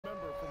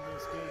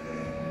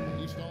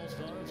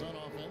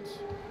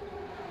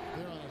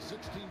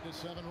a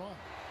 7 run.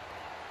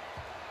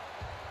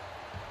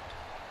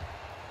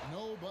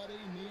 Nobody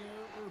near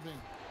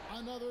Irving.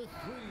 Another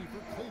 3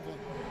 for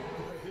Cleveland.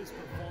 His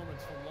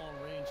performance from long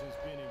range has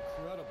been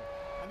incredible.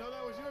 I know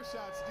that was your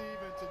shot, Steve,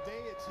 and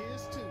today it's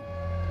his too.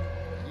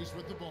 He's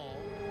with the ball,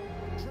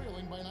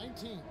 trailing by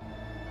 19.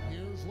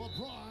 Here's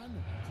LeBron,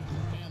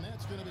 and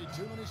that's going to be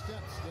too many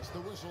steps. Gets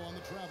the whistle on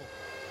the travel.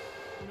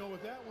 You know,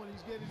 with that one,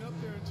 he's getting up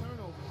there in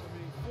turnovers. I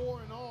mean,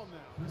 4 in all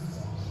now.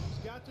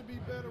 He's got to be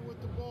better with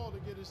the ball to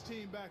get his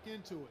team back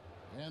into it.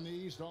 And the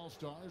East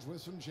All-Stars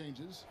with some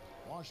changes.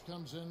 Wash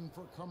comes in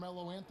for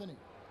Carmelo Anthony,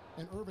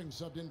 and Irving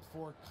subbed in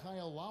for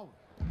Kyle Lowry.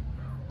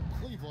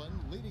 Cleveland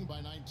leading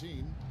by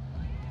 19.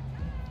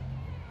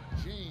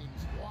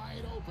 James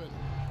wide open.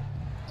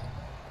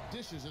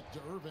 Dishes it to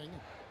Irving,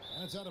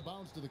 and it's out of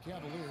bounds to the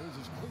Cavaliers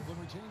as Cleveland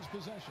retains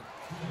possession.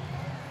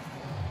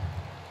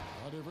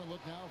 A different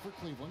look now for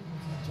Cleveland.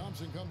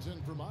 Thompson comes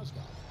in for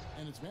Mozgov,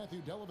 and it's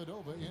Matthew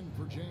Dellavedova in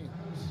for James.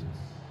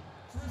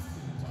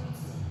 Tristan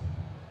Thompson.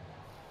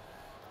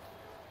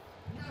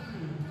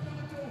 Matthew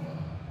Dellavedova.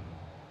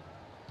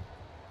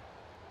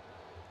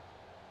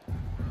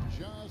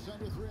 Just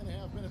under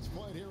 3.5 minutes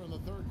played here in the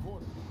third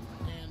quarter,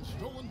 and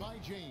stolen by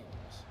James.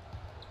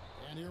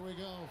 And here we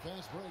go,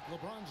 fast break.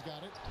 LeBron's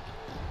got it,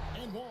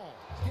 and Wall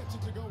gets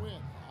it to go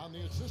in on the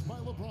assist by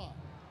LeBron.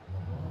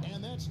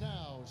 And that's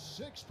now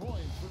 6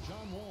 points for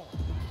John Wall.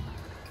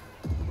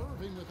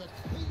 Irving with a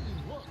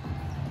clean look.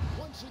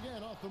 Once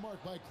again off the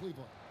mark by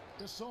Cleveland.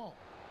 Gasol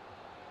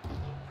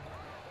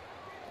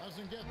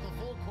doesn't get the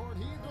full court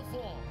heave to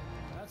fall.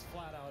 That's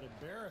flat out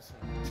embarrassing.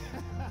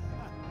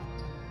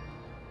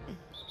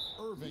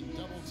 Irving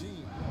double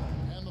team,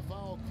 and the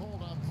foul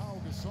called on Pau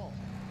Gasol.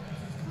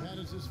 That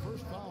is his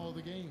first foul of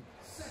the game.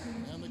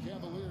 And the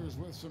Cavaliers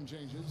with some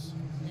changes.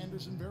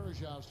 Anderson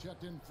Varejão's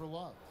checked in for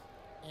Love,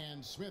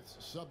 and Smith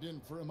subbed in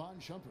for Iman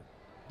Shumpert.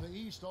 The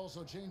East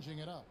also changing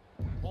it up.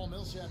 Paul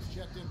Millsap's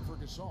checked in for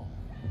Gasol.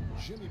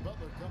 Jimmy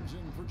Butler comes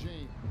in for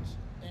James,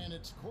 and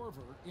it's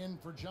Korver in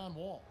for John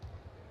Wall.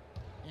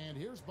 And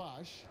here's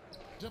Bosch,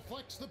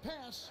 deflects the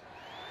pass.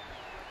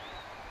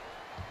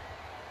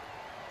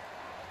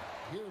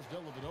 Here's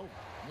Dellavedova.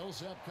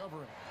 Millsap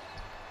covering.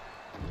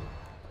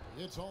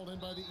 It's hauled in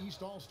by the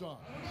East All-Stars.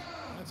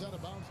 That's out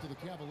of bounds to the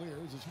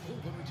Cavaliers as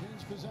Cleveland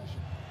retains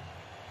possession.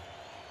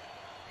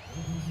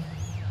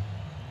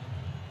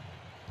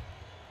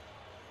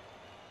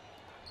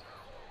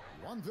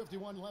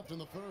 .151 left in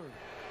the third.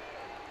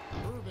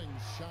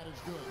 Irving's shot is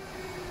good.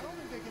 I don't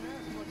think they can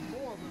ask much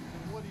more of him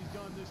than what he's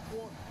done this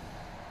quarter.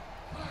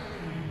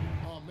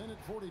 A minute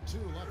 42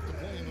 left to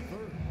play in the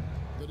third.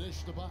 The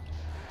dish to Bosch.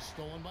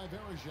 Stolen by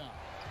Varejão.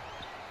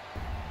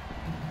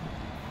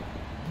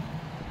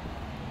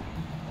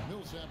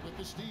 Millsap with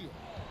the steal.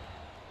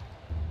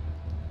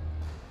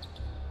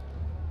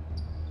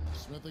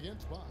 Smith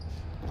against Bosch.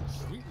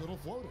 Sweet little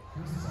floater.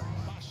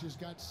 Bosch has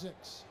got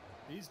 6.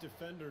 These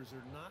defenders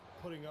are not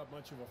putting up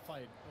much of a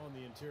fight on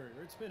the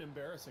interior. It's been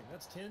embarrassing.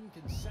 That's 10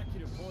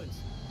 consecutive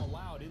points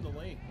allowed in the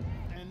lane.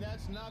 And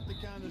that's not the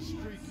kind of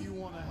streak you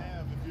want to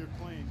have if you're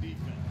playing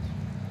defense.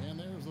 And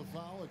there's the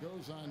foul. It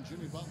goes on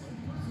Jimmy Butler.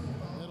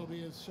 That'll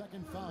be his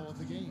second foul of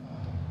the game.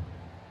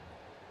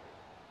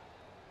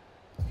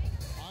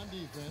 On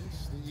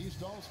defense, the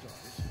East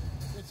All-Stars.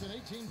 It's an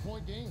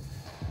 18-point game.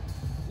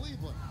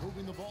 Cleveland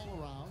moving the ball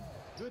around.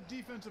 Good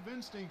defensive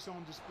instincts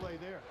on display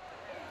there.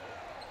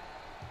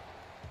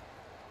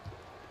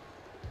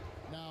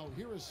 Now,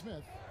 here is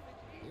Smith.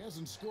 He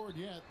hasn't scored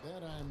yet.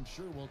 That, I'm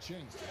sure, will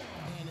change.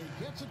 And he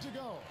gets it to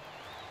go.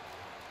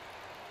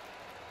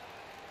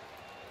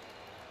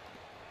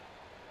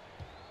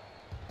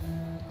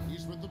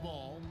 He's with the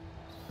ball.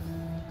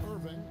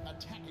 Irving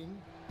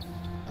attacking.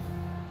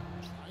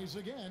 Tries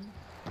again.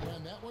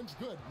 And that one's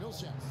good.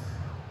 Millsap.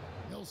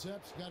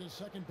 Millsap's got his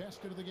second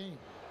basket of the game.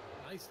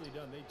 Nicely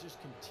done. They just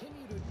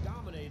continue to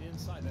dominate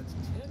inside. That's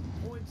 10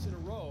 points in a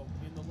row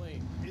in the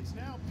lane. It's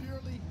now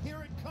purely,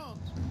 here it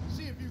comes.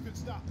 See if you can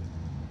stop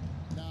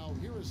it. Now,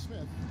 here is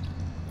Smith.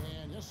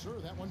 And yes, sir,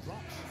 that one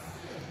drops.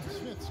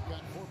 Smith's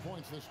got 4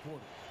 points this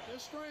quarter. They're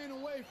straying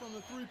away from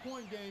the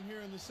three-point game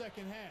here in the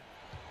second half.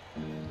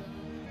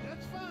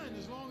 That's fine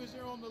as long as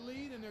they're on the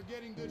lead and they're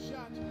getting good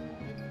shots.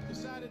 They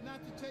decided not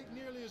to take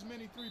nearly as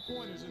many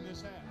three-pointers in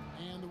this half.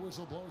 And the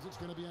whistle blows. It's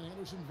going to be on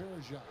Anderson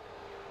Varejão.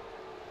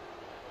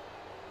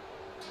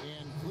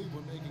 And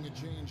Cleveland making a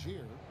change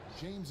here.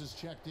 James is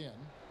checked in.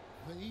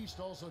 The East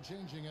also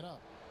changing it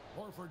up.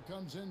 Horford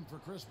comes in for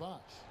Chris Bosh.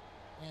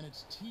 And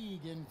it's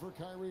Teague in for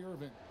Kyrie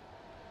Irving.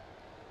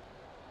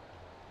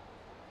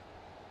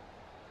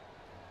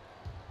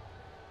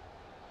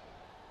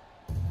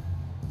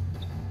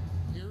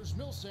 Here's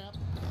Millsap.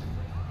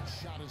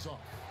 Shot is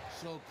off.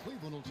 So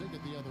Cleveland will take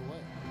it the other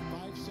way.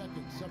 5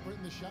 seconds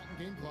separating the shot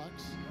and game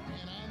clocks.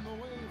 And on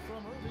the way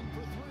from Irving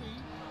for 3.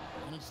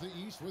 And it's the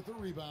East with the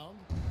rebound.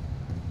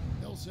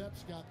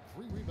 Millsap's got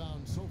 3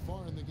 rebounds so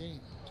far in the game.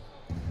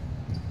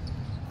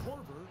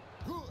 Korver,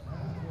 good.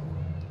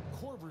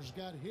 Korver Schroeder's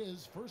got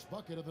his first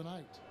bucket of the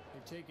night.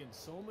 They've taken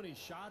so many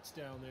shots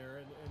down there,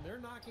 and they're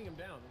knocking them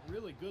down.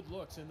 Really good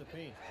looks in the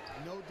paint.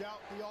 No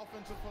doubt the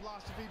offensive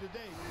philosophy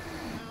today,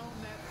 pound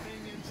that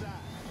thing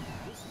inside.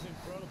 This is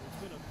incredible.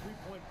 It's been a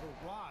three-point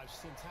barrage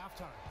since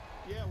halftime.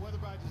 Yeah, whether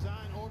by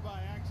design or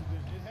by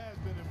accident, it has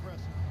been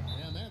impressive.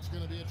 And that's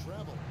going to be a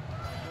travel.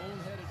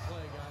 Bone-headed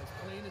play, guys.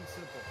 Plain and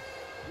simple.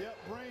 Yep,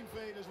 brain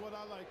fade is what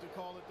I like to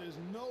call it. There's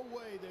no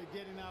way they're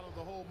getting out of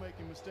the hole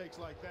making mistakes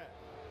like that.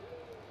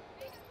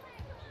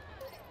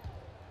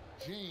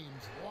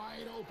 James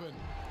wide open.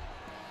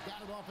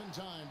 Got it off in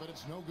time, but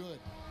it's no good.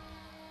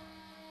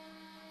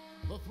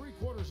 The 3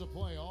 quarters of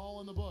play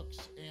all in the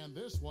books, and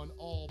this one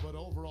all but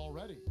over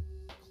already.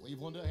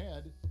 Cleveland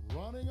ahead,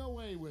 running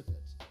away with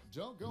it.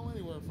 Don't go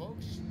anywhere,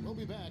 folks. We'll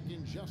be back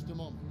in just a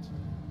moment.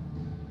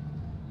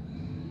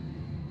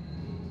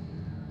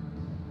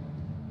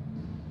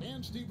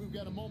 And Steve, we've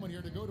got a moment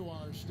here to go to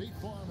our State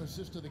Farm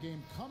assist of the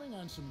game, coming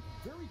on some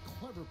very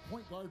clever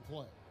point guard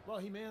play. Well,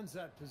 he mans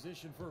that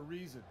position for a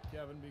reason,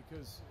 Kevin,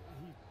 because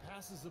he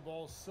passes the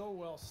ball so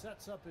well,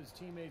 sets up his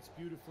teammates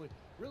beautifully,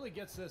 really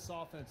gets this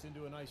offense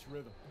into a nice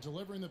rhythm.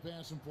 Delivering the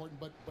pass important,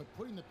 but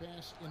putting the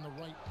pass in the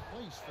right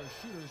place for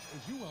shooters,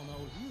 as you well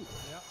know, is huge.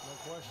 Yep,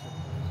 no question.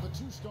 The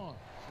 2 stars,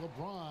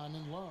 LeBron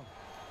and Love,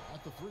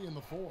 at the 3 and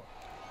the 4.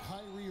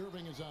 Kyrie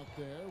Irving is out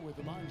there with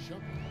Iman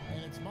Shumpert,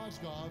 and it's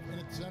Mozgov in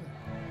its center.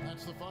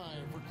 That's the 5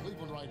 for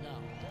Cleveland right now.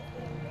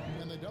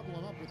 And they double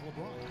him up with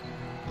LeBron.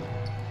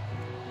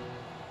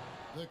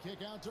 The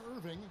kick out to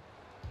Irving.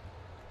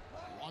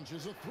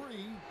 Launches a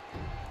 3.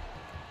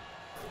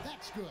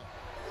 That's good.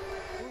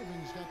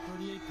 Irving's got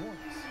 38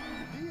 points.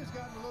 He has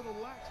gotten a little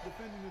lax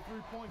defending the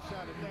three-point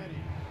shot at that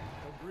end.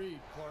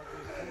 Agreed, Clark.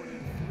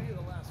 Recording 3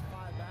 of the last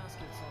 5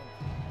 baskets on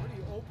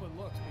pretty open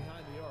looks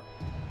behind the arc.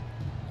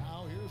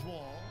 Now here's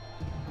Wall.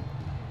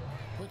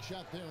 Quick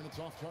shot there, and it's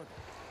off target.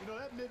 You know,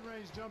 that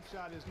mid-range jump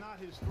shot is not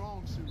his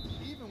strong suit,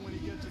 even when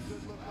he gets a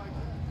good look like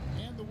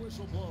that. And the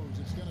whistle blows.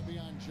 It's going to be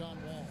on John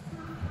Wall.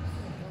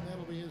 And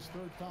that'll be his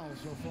 3rd foul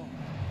so far.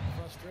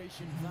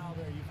 Frustration foul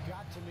there. You've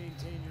got to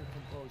maintain your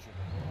composure.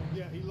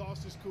 Yeah, he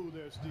lost his cool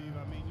there, Steve.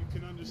 I mean, you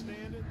can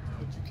understand it,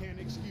 but you can't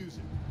excuse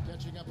it.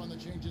 Catching up on the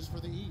changes for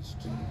the East.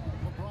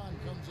 LeBron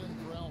comes in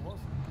for Al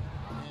Horford.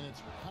 And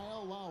it's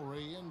Kyle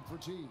Lowry in for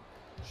T.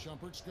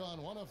 Shumpert's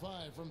gone 1 of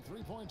 5 from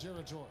 3-point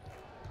territory.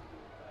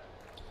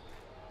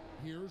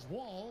 Here's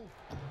Wall.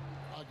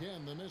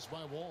 Again, the miss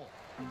by Wall.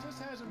 It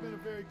just hasn't been a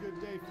very good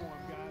day for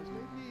him, guys.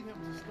 They need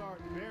him to start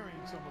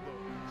burying some of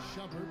those.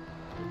 Shumpert.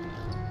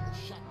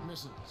 Shot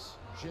misses.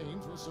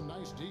 James with some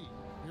nice D.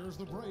 Here's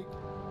the break.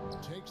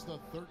 Takes the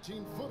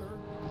 13-footer.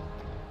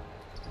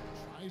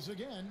 Tries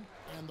again.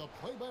 And the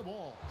play by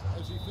Wall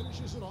as he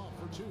finishes it off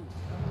for 2.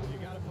 You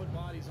got to put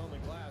bodies on the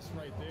glass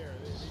right there.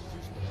 They're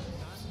just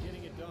not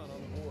getting it done on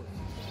the board.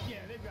 Yeah,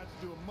 they've got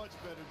to do a much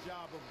better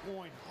job of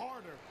going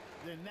harder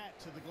than that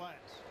to the glass.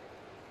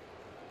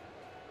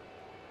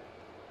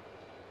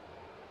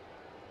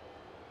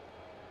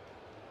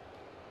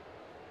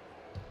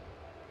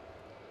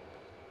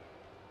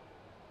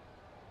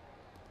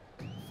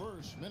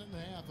 First minute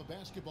and a half of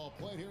basketball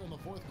played here in the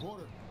 4th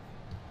quarter.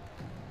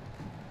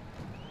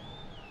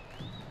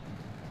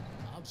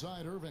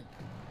 Outside Irving.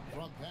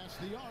 From past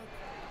the arc.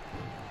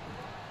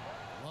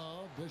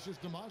 Love dishes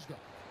to Mozgov.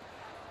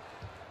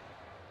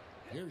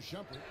 Here's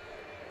Shumpert.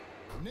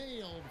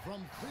 Nailed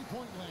from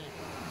 3-point land.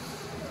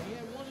 He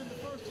had one in the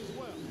first as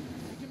well.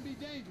 He can be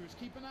dangerous.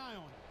 Keep an eye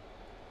on him.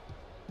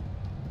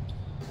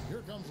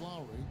 Here comes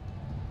Lowry.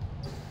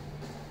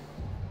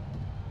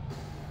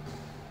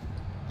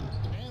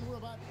 And we're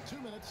about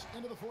 2 minutes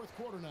into the 4th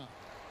quarter now.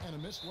 And a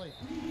missed layup.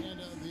 And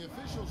the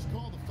officials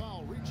call the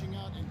foul, reaching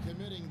out and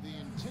committing the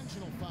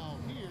intentional foul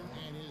here,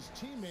 and his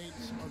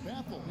teammates are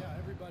baffled. Yeah,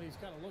 everybody's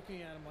kind of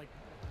looking at him like,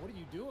 what are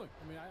you doing?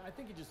 I mean, I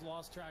think he just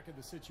lost track of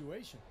the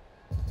situation.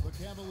 The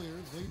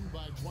Cavaliers leading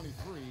by 23.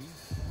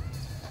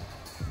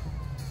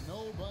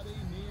 Nobody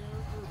near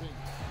Irving.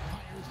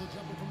 Fires the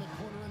jumper from the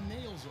corner and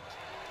nails it.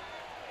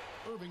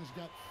 Irving's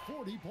got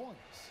 40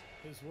 points.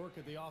 His work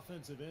at the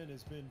offensive end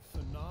has been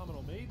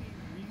phenomenal. Maybe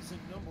reason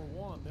number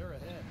 1, they're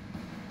ahead.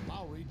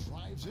 Lowry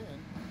drives in.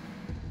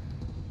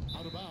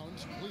 Out of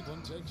bounds,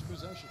 Cleveland takes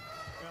possession.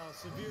 Now, a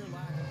severe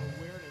lack of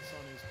awareness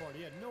on his part.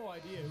 He had no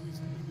idea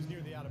he was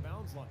near the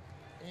out-of-bounds line.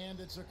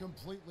 And it's a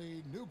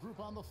completely new group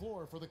on the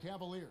floor for the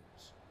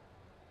Cavaliers.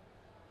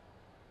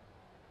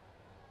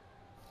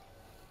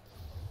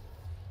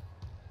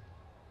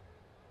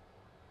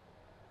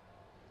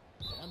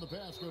 And the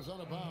pass goes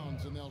out of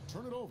bounds, and they'll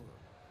turn it over.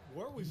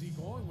 Where was he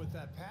going with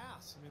that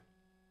pass? I mean,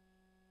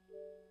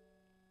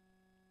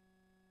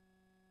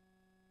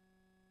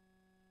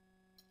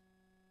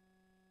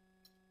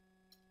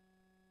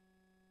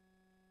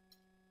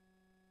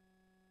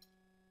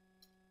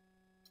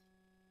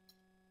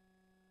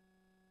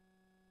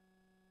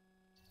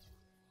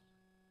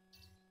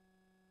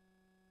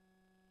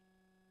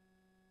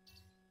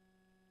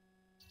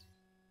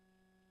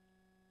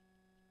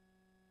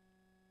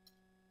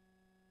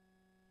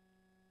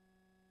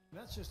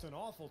 that's just an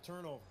awful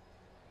turnover.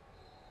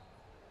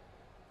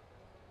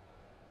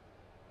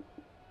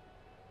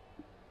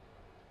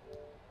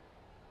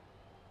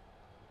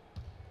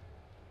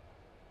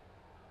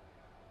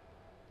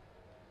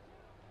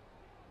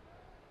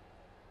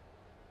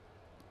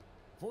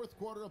 Fourth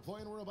quarter of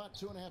play, and we're about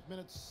 2.5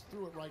 minutes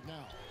through it right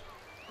now.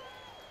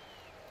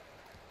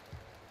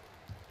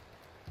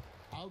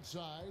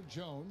 Outside,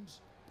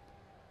 Jones.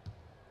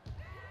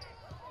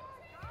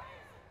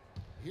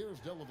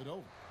 Here's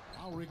Dellavedova.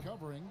 Now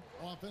recovering.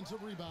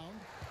 Offensive rebound.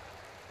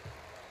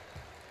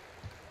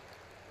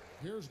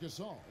 Here's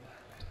Gasol.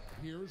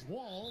 Here's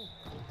Wall.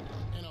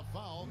 And a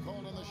foul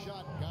called on the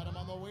shot. Got him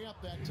on the way up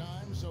that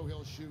time, so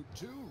he'll shoot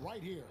 2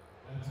 right here.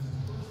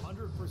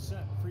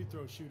 100% free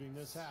throw shooting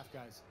this half,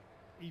 guys.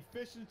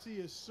 Efficiency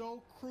is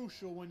so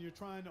crucial when you're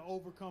trying to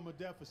overcome a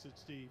deficit,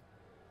 Steve.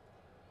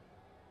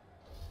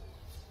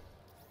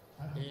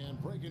 And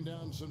breaking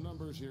down some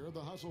numbers here, the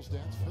hustle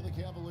stats for the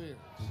Cavaliers.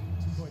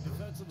 Boy,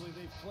 defensively,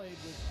 they've played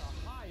with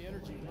a high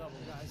energy level,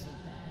 guys, and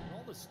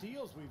all the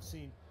steals we've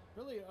seen,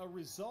 really a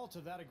result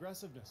of that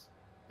aggressiveness.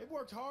 They've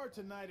worked hard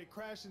tonight at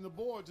crashing the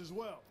boards as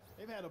well.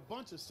 They've had a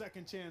bunch of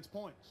second chance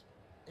points.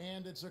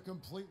 And it's a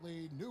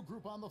completely new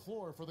group on the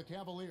floor for the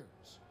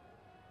Cavaliers.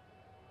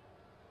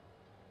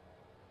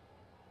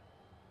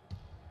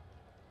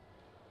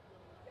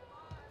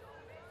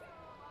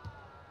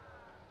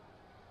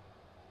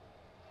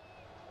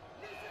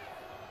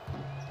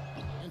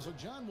 And so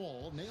John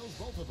Wall nails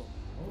both of them.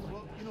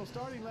 Well, you know,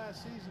 starting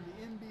last season,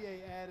 the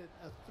NBA added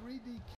a 3D